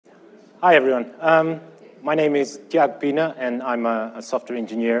Hi, everyone. My name is Tiago Pina, and I'm a software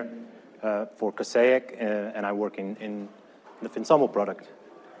engineer for Cosaic, and I work in the FinSOML product.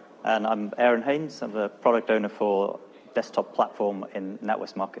 And I'm Haines. I'm the product owner for desktop platform in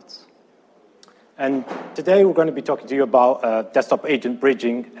NatWest Markets. And today we're going to be talking to you about desktop agent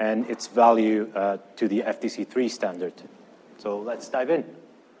bridging and its value to the FDC3 standard. So let's dive in.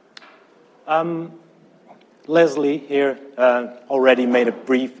 Leslie here already made a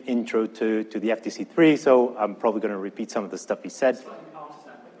brief intro to the FDC3, so I'm probably going to repeat some of the stuff he said.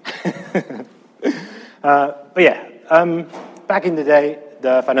 But yeah, back in the day,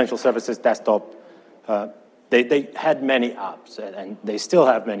 the financial services desktop, they had many apps, and they still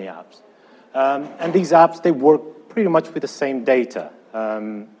have many apps. And these apps, they work pretty much with the same data.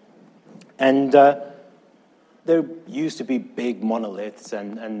 There used to be big monoliths,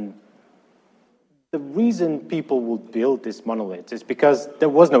 and the reason people would build these monoliths is because there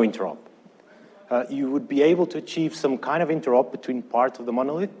was no interop. You would be able to achieve some kind of interop between parts of the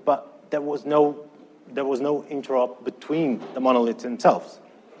monolith, but there was no interop between the monoliths themselves.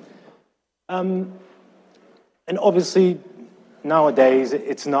 And obviously, nowadays,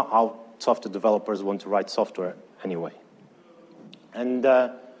 it's not how software developers want to write software anyway. And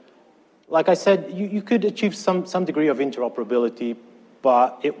like I said, you could achieve some degree of interoperability,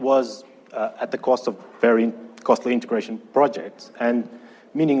 but it was at the cost of very costly integration projects, and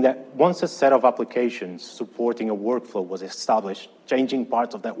meaning that once a set of applications supporting a workflow was established, changing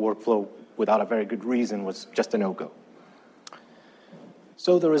parts of that workflow without a very good reason was just a no-go.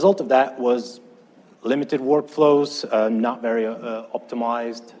 So the result of that was limited workflows, not very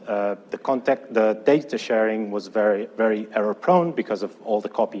optimized. The data sharing was very, very error-prone because of all the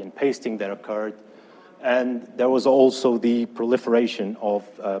copy and pasting that occurred. And there was also the proliferation of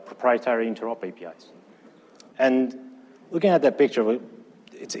proprietary interop APIs. And looking at that picture,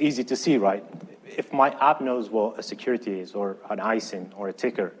 it's easy to see, right? If my app knows what a security is, or an ISIN, or a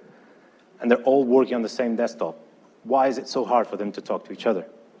ticker, and they're all working on the same desktop, why is it so hard for them to talk to each other?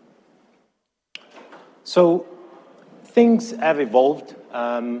 So things have evolved.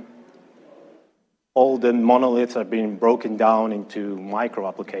 All the monoliths are being broken down into micro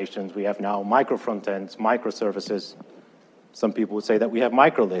applications. We have now micro front ends, microservices. Some people would say that we have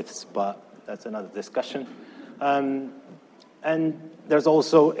microliths, but that's another discussion. And there's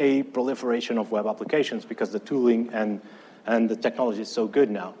also a proliferation of web applications because the tooling and the technology is so good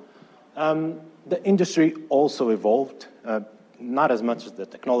now. The industry also evolved, not as much as the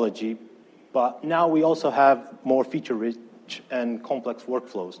technology, but now we also have more feature-rich and complex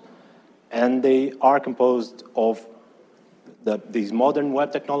workflows. And they are composed of these modern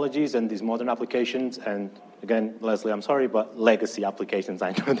web technologies and these modern applications. And again, Leslie, I'm sorry, but legacy applications.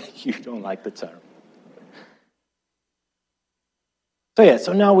 I know that you don't like the term. So yeah,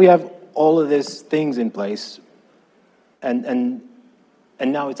 so now we have all of these things in place. And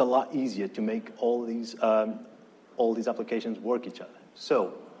now it's a lot easier to make all these applications work each other.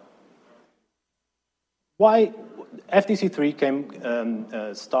 So why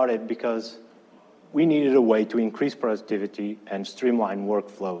FDC3 started because we needed a way to increase productivity and streamline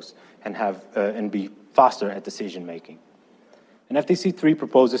workflows and be faster at decision making. And FDC3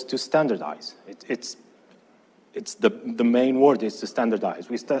 proposes to standardize. It's the main word is to standardize.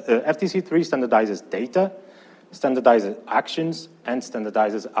 FDC3 standardizes data, standardizes actions, and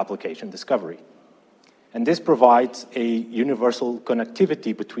standardizes application discovery. And this provides a universal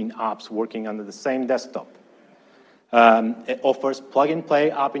connectivity between apps working under the same desktop. It offers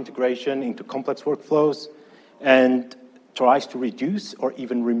plug-and-play app integration into complex workflows and tries to reduce or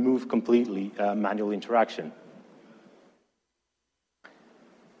even remove completely manual interaction.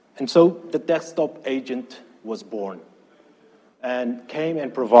 And so the desktop agent was born and came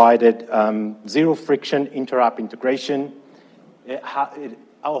and provided zero-friction inter-app integration. It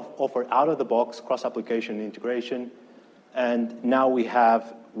offered out-of-the-box cross-application integration, and now we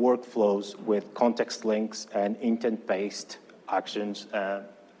have workflows with context links and intent-based actions,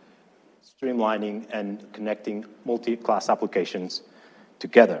 streamlining and connecting multi-class applications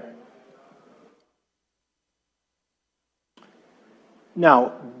together.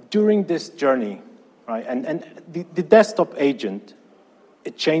 Now, during this journey, right, and the desktop agent,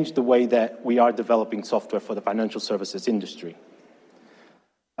 it changed the way that we are developing software for the financial services industry.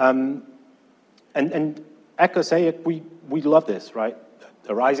 And at Cosaic, we love this, right?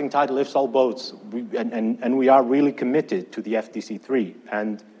 The rising tide lifts all boats, and we are really committed to the FDC3.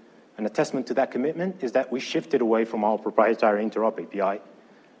 And a testament to that commitment is that we shifted away from our proprietary interop API,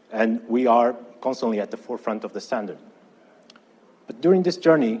 and we are constantly at the forefront of the standard. But during this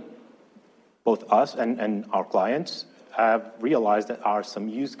journey, both us and our clients have realized that are some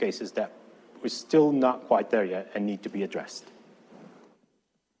use cases that we're still not quite there yet and need to be addressed.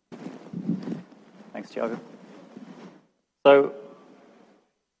 Thanks, Tiago. So,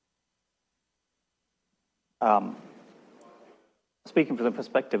 speaking from the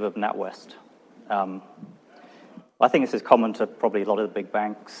perspective of NatWest, I think this is common to probably a lot of the big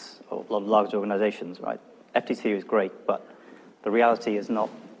banks or a lot of large organizations, right? FDC is great, but the reality is not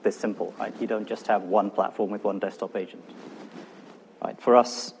this simple, right? You don't just have one platform with one desktop agent, right? For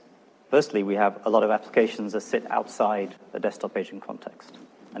us, firstly, we have a lot of applications that sit outside the desktop agent context.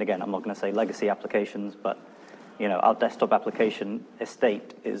 And again, I'm not going to say legacy applications, but our desktop application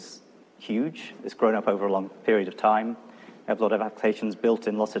estate is huge. It's grown up over a long period of time. We have a lot of applications built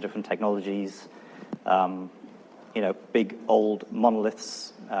in lots of different technologies. Big old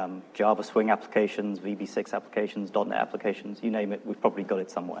monoliths, Java Swing applications, VB6 applications, .NET applications, you name it, we've probably got it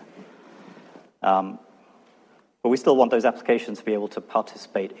somewhere. But we still want those applications to be able to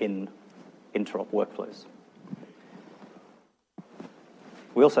participate in interop workflows.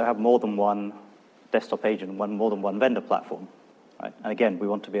 We also have more than one desktop agent, more than one vendor platform, right? And again, we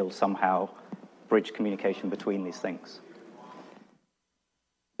want to be able to somehow bridge communication between these things.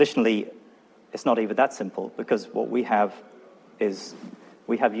 Additionally, it's not even that simple, because what we have is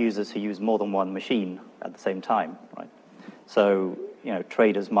we have users who use more than one machine at the same time, right? So,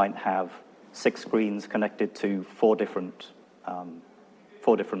 traders might have 6 screens connected to 4 different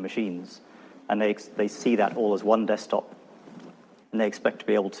machines, and they see that all as one desktop, and they expect to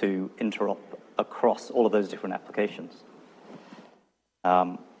be able to interop across all of those different applications.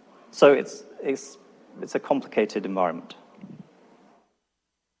 So it's a complicated environment.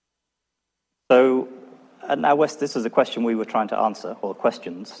 So at NatWest, this is a question we were trying to answer, or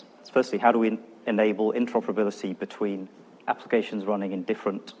questions. Firstly, how do we enable interoperability between applications running in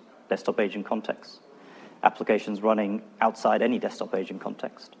different desktop agent contexts, applications running outside any desktop agent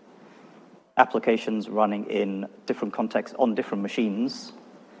context, applications running in different contexts on different machines,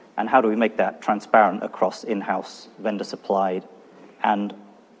 and how do we make that transparent across in-house, vendor-supplied, and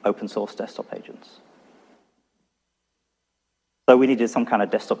open-source desktop agents? So we needed some kind of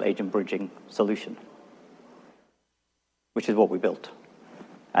desktop agent bridging solution, which is what we built.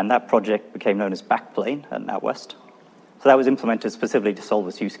 And that project became known as Backplane at NatWest. So that was implemented specifically to solve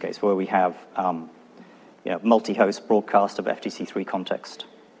this use case where we have multi-host broadcast of FDC3 context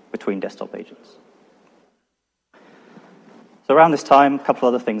between desktop agents. So around this time, a couple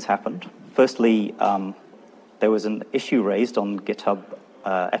of other things happened. Firstly, there was an issue raised on GitHub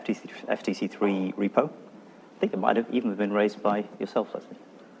FDC3 repo. I think it might have even been raised by yourself, Leslie.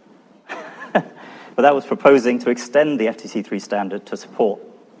 But that was proposing to extend the FDC3 standard to support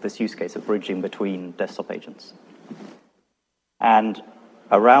this use case of bridging between desktop agents. And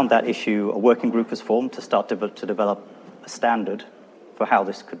around that issue, a working group was formed to start to develop a standard for how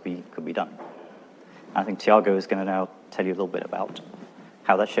this could be done. I think Tiago is going to now tell you a little bit about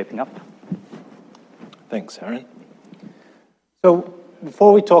how that's shaping up. Thanks, Aaron. So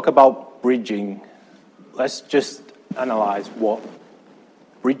before we talk about bridging, let's just analyze what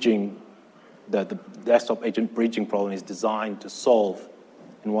bridging, the desktop agent bridging problem is designed to solve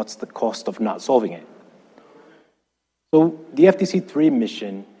and what's the cost of not solving it. So the FDC3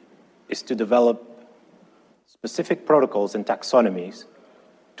 mission is to develop specific protocols and taxonomies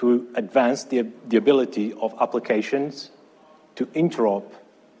to advance the ability of applications to interop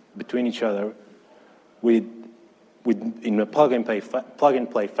between each other in a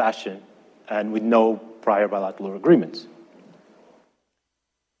plug-and-play fashion and with no prior bilateral agreements.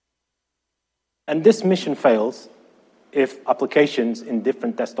 And this mission fails if applications in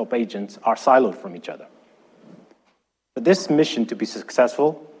different desktop agents are siloed from each other. For this mission to be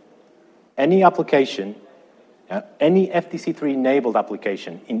successful, any application, any FDC3-enabled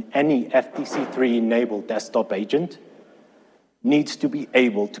application in any FDC3-enabled desktop agent needs to be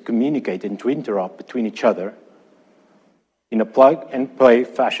able to communicate and to interop between each other in a plug-and-play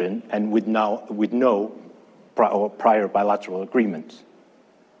fashion and with no prior bilateral agreements.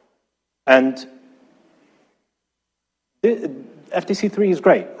 And FDC3 is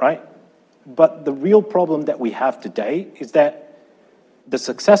great, right? But the real problem that we have today is that the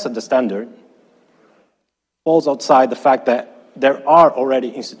success of the standard falls outside the fact that there are already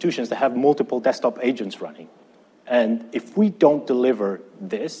institutions that have multiple desktop agents running. And if we don't deliver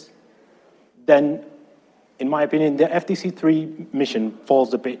this, then, in my opinion, the FDC3 mission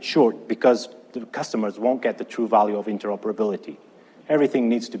falls a bit short because the customers won't get the true value of interoperability. Everything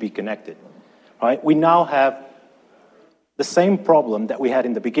needs to be connected, right? We now have the same problem that we had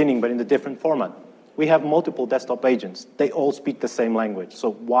in the beginning, but in a different format. We have multiple desktop agents. They all speak the same language,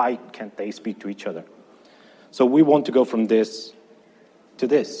 so why can't they speak to each other? So we want to go from this to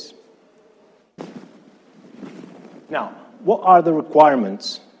this. Now, what are the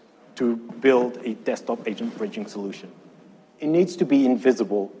requirements to build a desktop agent bridging solution? It needs to be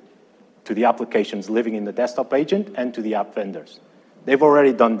invisible to the applications living in the desktop agent and to the app vendors. They've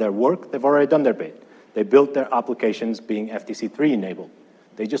already done their work, they've already done their bit. They built their applications being FDC3 enabled.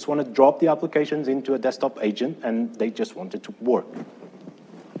 They just want to drop the applications into a desktop agent and they just want it to work.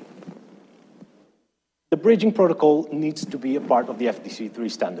 The bridging protocol needs to be a part of the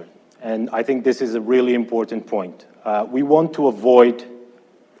FDC3 standard. And I think this is a really important point. We want to avoid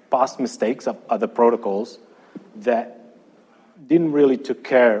past mistakes of other protocols that didn't really take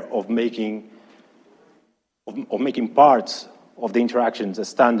care of making parts of the interactions a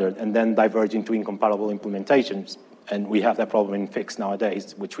standard and then diverge into incompatible implementations. And we have that problem in Fix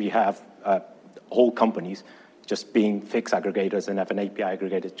nowadays, which we have whole companies just being Fix aggregators and have an API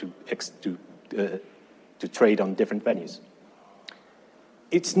aggregator to trade on different venues.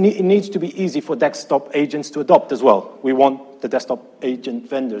 It needs to be easy for desktop agents to adopt as well. We want the desktop agent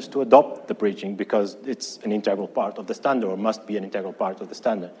vendors to adopt the bridging because it's an integral part of the standard or must be an integral part of the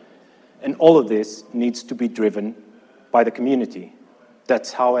standard. And all of this needs to be driven by the community.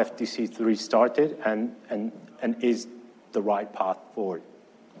 That's how FDC3 started and is the right path forward.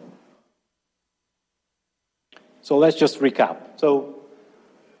 So let's just recap. So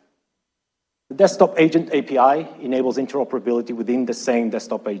the desktop agent API enables interoperability within the same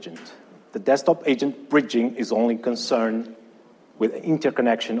desktop agent. The desktop agent bridging is only concerned with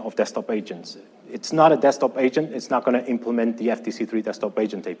interconnection of desktop agents. It's not a desktop agent, it's not going to implement the FDC3 Desktop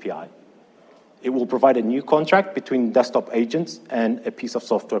Agent API. It will provide a new contract between desktop agents and a piece of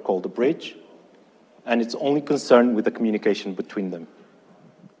software called a bridge, and it's only concerned with the communication between them.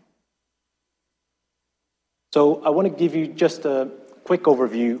 So I want to give you just a quick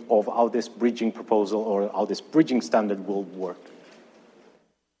overview of how this bridging proposal or how this bridging standard will work.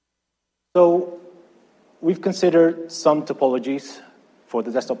 So we've considered some topologies for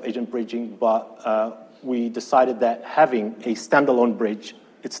the desktop agent bridging, but we decided that having a standalone bridge,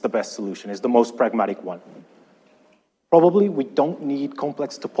 it's the best solution, it's the most pragmatic one. Probably we don't need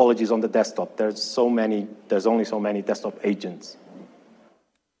complex topologies on the desktop. There's only so many desktop agents.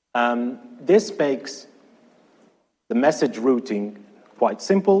 This makes the message routing quite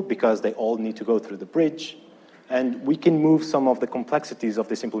simple because they all need to go through the bridge, and we can move some of the complexities of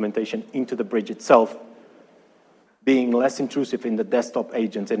this implementation into the bridge itself, being less intrusive in the desktop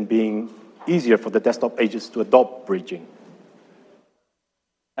agents and being easier for the desktop agents to adopt bridging.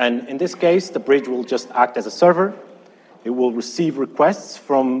 And in this case, the bridge will just act as a server. It will receive requests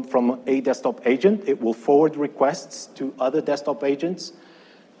from a desktop agent. It will forward requests to other desktop agents.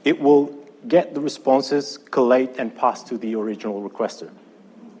 It will get the responses, collate, and pass to the original requester.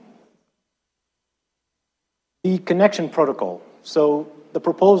 The connection protocol. So the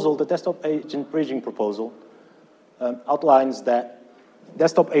proposal, the desktop agent bridging proposal, outlines that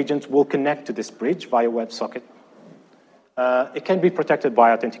desktop agents will connect to this bridge via WebSocket. It can be protected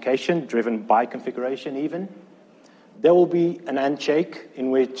by authentication, driven by configuration even. There will be an handshake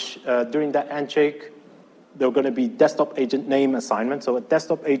in which, during that handshake, there are going to be desktop agent name assignment. So a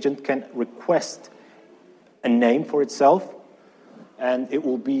desktop agent can request a name for itself, and it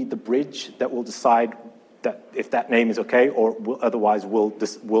will be the bridge that will decide that if that name is okay, or otherwise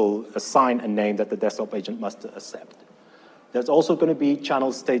will assign a name that the desktop agent must accept. There's also going to be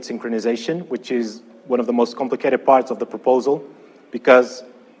channel state synchronization, which is one of the most complicated parts of the proposal, because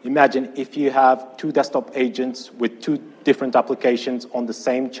imagine if you have two desktop agents with two different applications on the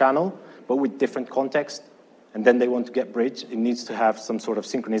same channel, but with different context, and then they want to get bridged, it needs to have some sort of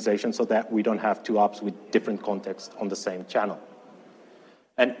synchronization so that we don't have two apps with different context on the same channel.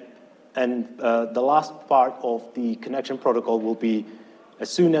 And the last part of the connection protocol will be, as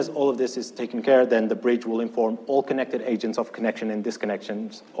soon as all of this is taken care, then the bridge will inform all connected agents of connection and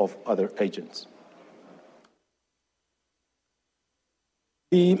disconnections of other agents.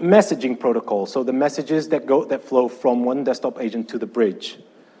 The messaging protocol, so the messages that flow from one desktop agent to the bridge.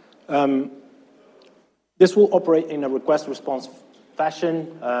 This will operate in a request-response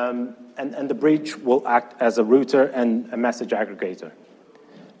fashion, and the bridge will act as a router and a message aggregator.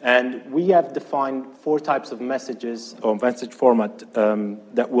 And we have defined 4 types of messages or message format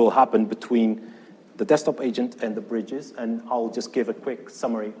that will happen between the desktop agent and the bridges, and I'll just give a quick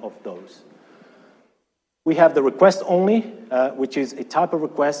summary of those. We have the request only, which is a type of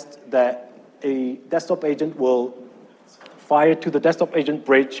request that a desktop agent will fire to the desktop agent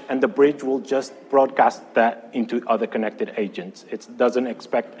bridge, and the bridge will just broadcast that into other connected agents. It doesn't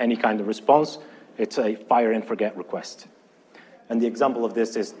expect any kind of response. It's a fire and forget request. And the example of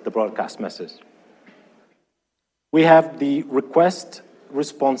this is the broadcast message. We have the request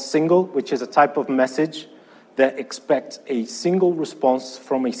response single, which is a type of message that expects a single response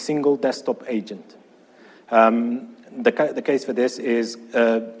from a single desktop agent. The case for this is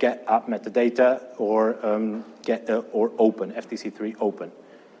get app metadata or or open, FDC3 open.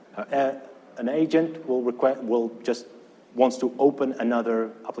 An agent wants to open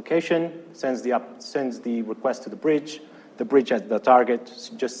another application, sends the request to the bridge at the target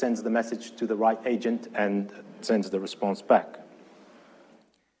just sends the message to the right agent and sends the response back.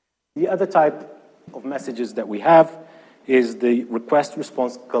 The other type of messages that we have is the request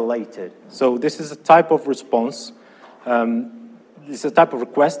response collated. So this is a type of response, this is a type of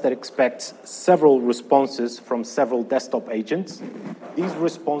request that expects several responses from several desktop agents. These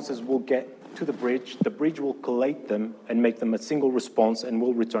responses will get to the bridge will collate them and make them a single response and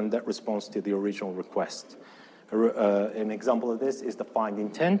will return that response to the original request. An example of this is the find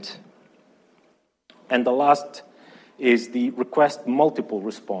intent. And the last is the request multiple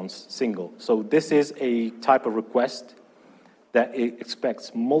response single. So this is a type of request that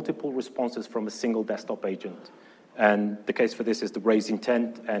expects multiple responses from a single desktop agent. And the case for this is the raise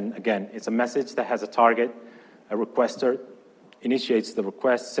intent. And again, it's a message that has a target. A requester initiates the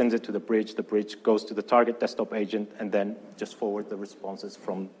request, sends it to the bridge goes to the target desktop agent, and then just forward the responses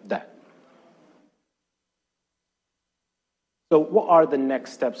from that. So what are the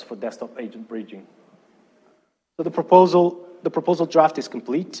next steps for desktop agent bridging? So the proposal draft is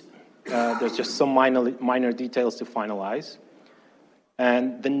complete. There's just some minor details to finalize.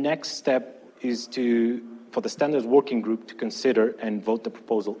 And the next step is for the standards working group to consider and vote the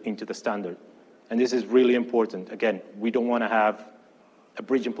proposal into the standard. And this is really important. Again, we don't want to have a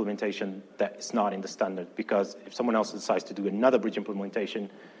bridge implementation that is not in the standard, because if someone else decides to do another bridge implementation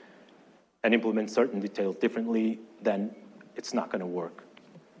and implement certain details differently, then it's not going to work.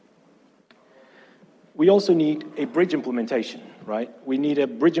 We also need a bridge implementation, right? We need a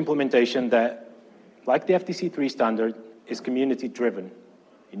bridge implementation that, like the FDC3 standard, is community-driven.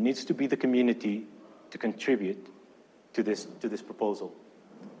 It needs to be the community to contribute to this proposal.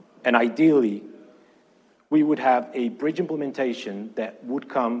 And ideally, we would have a bridge implementation that would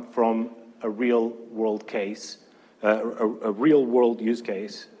come from a real-world case, a real-world use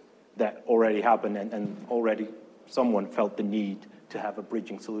case that already happened and already someone felt the need to have a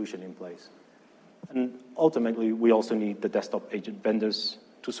bridging solution in place. And ultimately, we also need the desktop agent vendors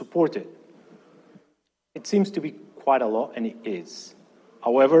to support it. It seems to be quite a lot, and it is.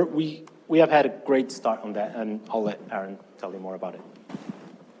 However, we have had a great start on that, and I'll let Aaron tell you more about it.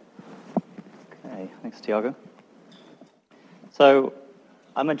 Okay, thanks, Tiago. So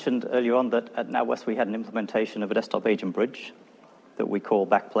I mentioned earlier on that at NatWest we had an implementation of a desktop agent bridge that we call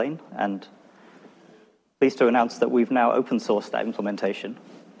Backplane, and pleased to announce that we've now open sourced that implementation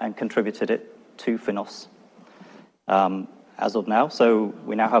and contributed it to FINOS as of now. So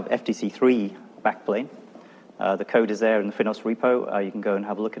we now have FDC3 Backplane. The code is there in the FINOS repo. You can go and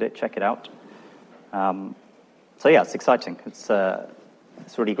have a look at it, check it out. So yeah, it's exciting.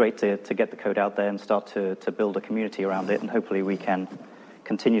 It's really great to get the code out there and start to build a community around it, and hopefully we can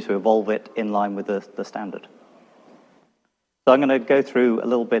continue to evolve it in line with the standard. So I'm going to go through a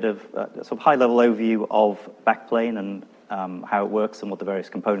little bit of sort of high-level overview of Backplane and how it works and what the various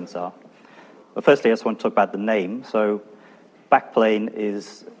components are. But firstly, I just want to talk about the name. So Backplane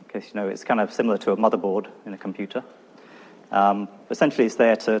is, in case you know, it's kind of similar to a motherboard in a computer. Essentially, it's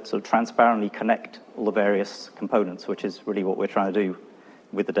there to sort of transparently connect all the various components, which is really what we're trying to do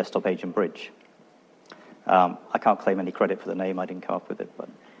with the desktop agent bridge. I can't claim any credit for the name. I didn't come up with it, but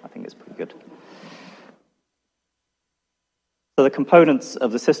I think it's pretty good. So the components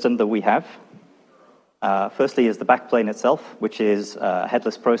of the system that we have, firstly is the Backplane itself, which is a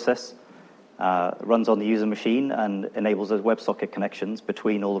headless process. Runs on the user machine and enables those WebSocket connections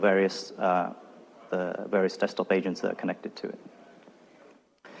between all the various desktop agents that are connected to it.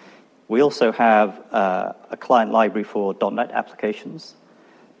 We also have a client library for .NET applications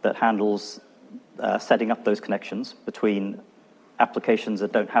that handles setting up those connections between applications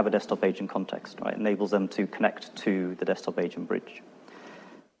that don't have a desktop agent context, right? Enables them to connect to the desktop agent bridge.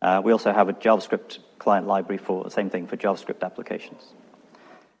 We also have a JavaScript client library for the same thing for JavaScript applications.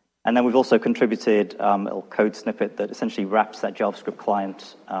 And then we've also contributed a little code snippet that essentially wraps that JavaScript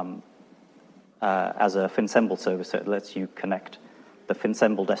client as a FinSemble service that lets you connect the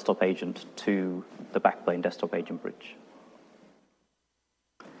FinSemble desktop agent to the Backplane desktop agent bridge.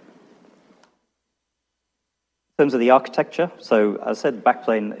 In terms of the architecture, so as I said,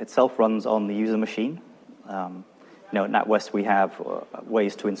 Backplane itself runs on the user machine. You know, at NatWest we have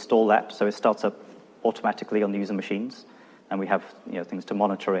ways to install that, so it starts up automatically on the user machines. and we have things to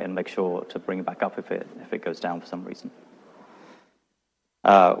monitor it and make sure to bring it back up if it goes down for some reason.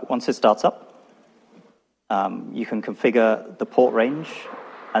 Once it starts up, you can configure the port range,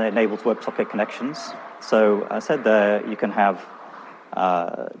 and it enables WebSocket connections. So I said there, you can have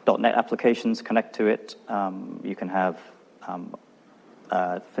 .NET applications connect to it. You can have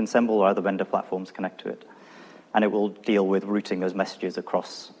Finsemble or other vendor platforms connect to it. And it will deal with routing those messages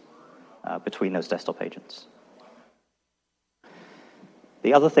across between those desktop agents.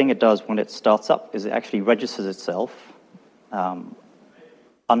 The other thing it does when it starts up is it actually registers itself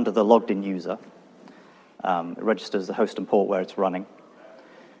under the logged-in user. It registers the host and port where it's running.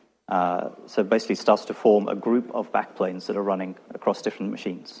 So basically starts to form a group of backplanes that are running across different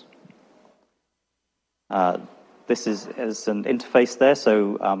machines. This is an interface there,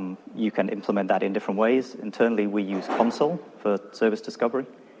 so you can implement that in different ways. Internally, we use console for service discovery,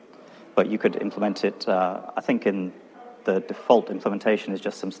 but you could implement it, I think in the default implementation is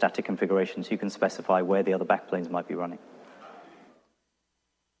just some static configurations. You can specify where the other backplanes might be running.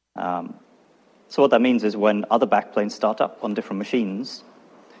 So what that means is when other backplanes start up on different machines,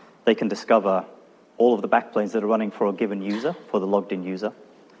 they can discover all of the backplanes that are running for a given user, for the logged-in user.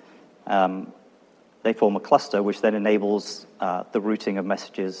 They form a cluster, which then enables the routing of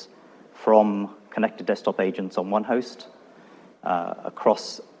messages from connected desktop agents on one host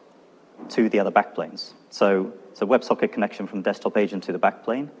across to the other backplanes. So it's a WebSocket connection from desktop agent to the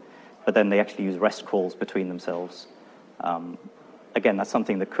backplane, but then they actually use REST calls between themselves. Again, that's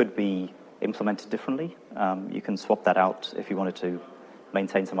something that could be implemented differently. You can swap that out if you wanted to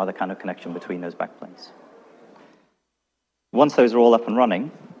maintain some other kind of connection between those backplanes. Once those are all up and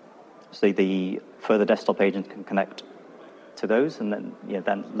running, so the further desktop agent can connect to those, and then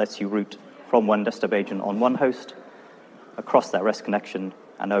then lets you route from one desktop agent on one host across that REST connection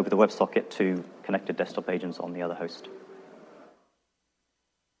and over the WebSocket to connected desktop agents on the other host.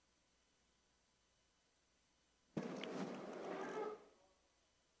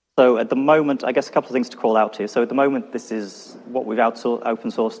 So at the moment, I guess a couple of things to call out here. So at the moment, this is what we've open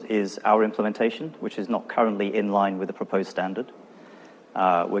sourced is our implementation, which is not currently in line with the proposed standard.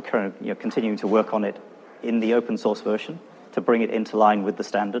 We're currently continuing to work on it in the open source version to bring it into line with the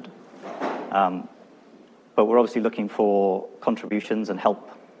standard. But we're obviously looking for contributions and help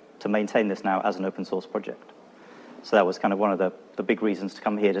to maintain this now as an open source project. So that was kind of one of the big reasons to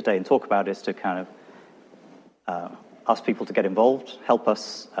come here today and talk about is to kind of ask people to get involved, help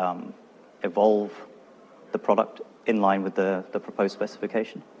us evolve the product in line with the proposed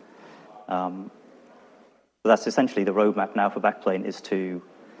specification. So that's essentially the roadmap now for Backplane is to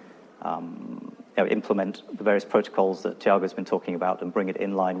implement the various protocols that Tiago's been talking about and bring it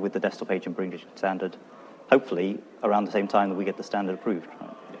in line with the desktop agent bridge standard, hopefully around the same time that we get the standard approved.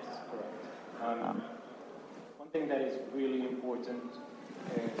 Right? Yes, correct. One thing that is really important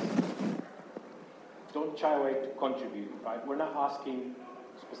is don't shy away to contribute, right? We're not asking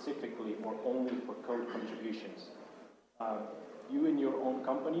specifically or only for code contributions. You in your own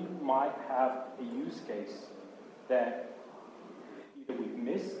company might have a use case that either we've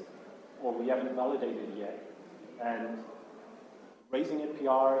missed or we haven't validated yet. And raising a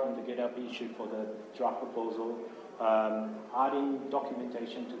PR in the GitHub issue for the draft proposal, adding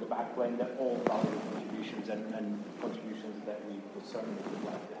documentation to the backplane, that all valid contributions and contributions that we would certainly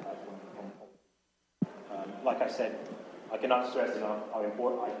like to have from like I said, I cannot stress enough how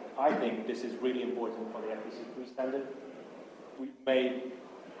important, I think this is really important for the FDC3 standard. We've made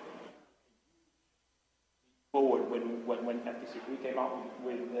forward when FDC3 came out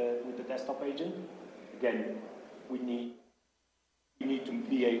with the desktop agent. Again, we need to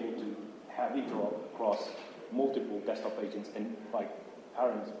be able to have interop across multiple desktop agents and like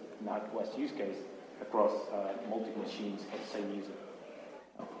parents NatWest use case across multiple machines for the same user.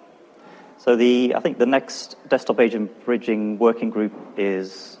 So I think the next desktop agent bridging working group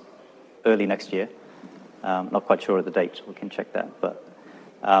is early next year. Not quite sure of the date, we can check that. But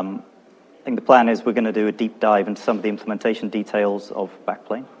I think the plan is we're going to do a deep dive into some of the implementation details of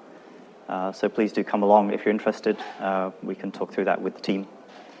Backplane. So please do come along if you're interested. We can talk through that with the team.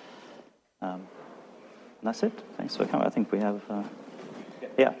 And that's it. Thanks for coming. I think we have,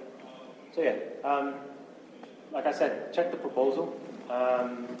 yeah. So yeah, like I said, check the proposal.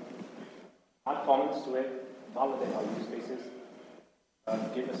 Add comments to it, validate our use cases,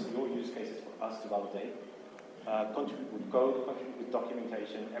 give us your use cases for us to validate, contribute with code, contribute with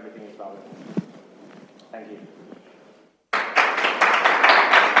documentation, everything is valid. Thank you.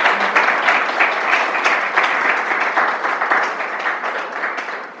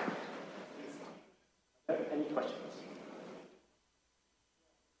 Any questions?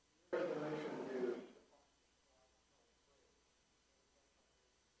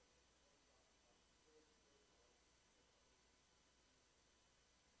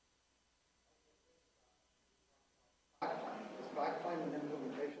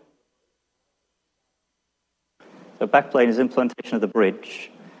 The backplane is implementation of the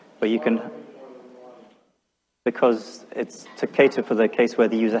bridge, but you can, because it's to cater for the case where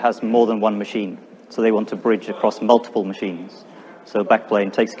the user has more than one machine. So they want to bridge across multiple machines. So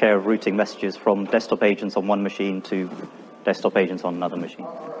backplane takes care of routing messages from desktop agents on one machine to desktop agents on another machine.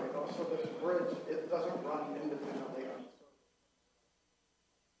 So this bridge, it doesn't run independently.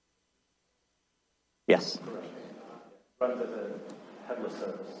 Yes. Runs as a headless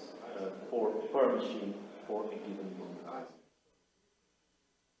service for a machine for a given user.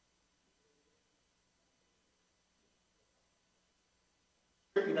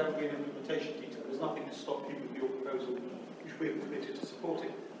 Strictly that would be an implementation detail. There's nothing to stop you with your proposal, which we're committed to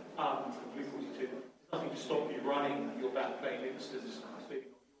supporting, Blue 42. There's nothing to stop you running your backplane instance on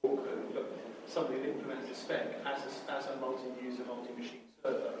your code, but somebody that implements the spec as a multi-user, multi-machine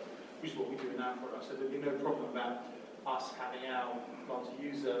server, which is what we do in our product. So there'd be no problem about us having our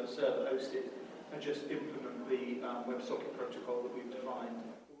multi-user server hosted and just implement the WebSocket protocol that we've defined.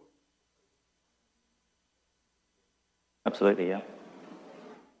 Absolutely, yeah.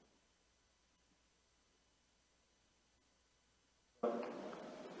 So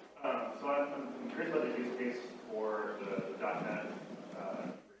I'm curious about the use case for the .NET.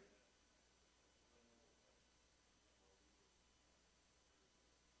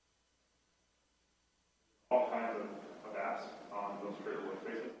 All kinds of apps on those creator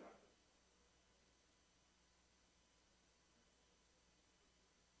workspaces.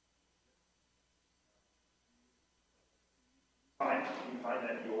 You find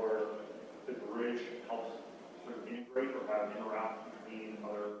that the bridge helps sort of integrate or have interact between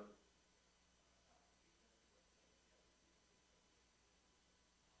other.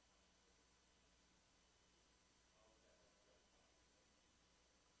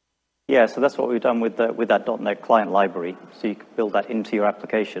 Yeah, so that's what we've done with that .NET client library. So you can build that into your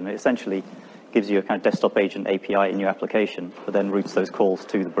application. It essentially gives you a kind of desktop agent API in your application, but then routes those calls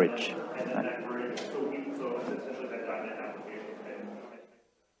to the bridge. And then that bridge, so it's essentially that .NET application can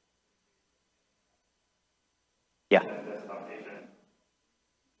Yeah. that desktop agent.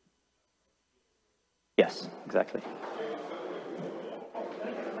 Yes, exactly.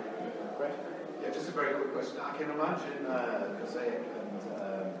 Yeah, just a very quick question. I can imagine Cosaic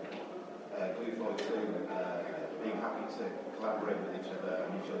and Blue 42 being happy to collaborate with each other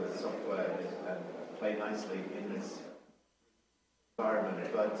and each other's software and play nicely in this environment.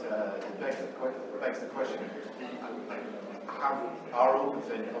 But it begs the question: are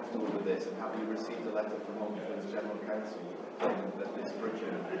OpenFin comfortable with this, and have you received a letter from OpenFin's General Counsel saying that this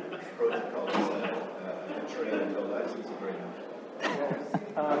bridging protocol is a trillion-dollar license agreement?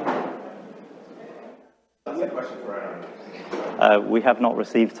 That's a question for Aaron. We have not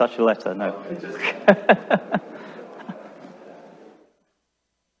received such a letter, no. I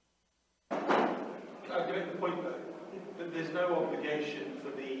make the point that there's no obligation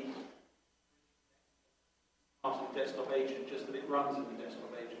for the part of the desktop agent, just that it runs in the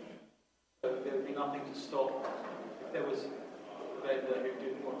desktop agent. So there would be nothing to stop if there was a vendor who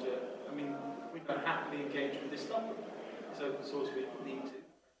didn't want to. I mean, we don't happily engage with this stuff. It's open source, we need to.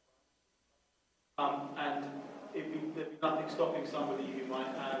 And there'd be nothing stopping somebody who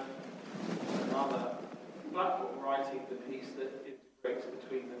might have another platform writing the piece that integrates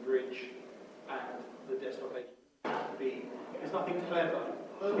between the bridge and the desktop agent. There's nothing clever.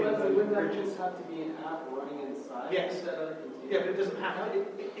 Wouldn't that just have to be an app running inside? Yes. Yeah, but it doesn't have to.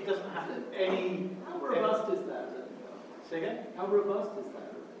 It doesn't have to. How robust is that? Say again? How robust is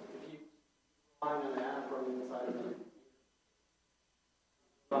that? If you find an app running inside of it.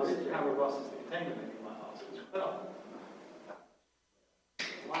 How robust is the container, maybe you might ask as well.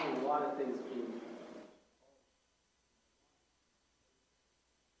 A lot of things being.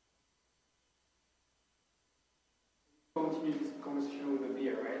 Continue with the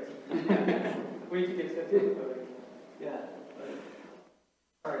beer, right? Wait to get started. Yeah.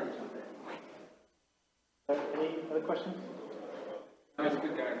 Sorry to jump in. Any other questions? That was a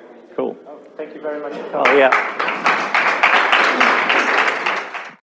good guy. Cool. Oh, thank you very much. Oh, yeah.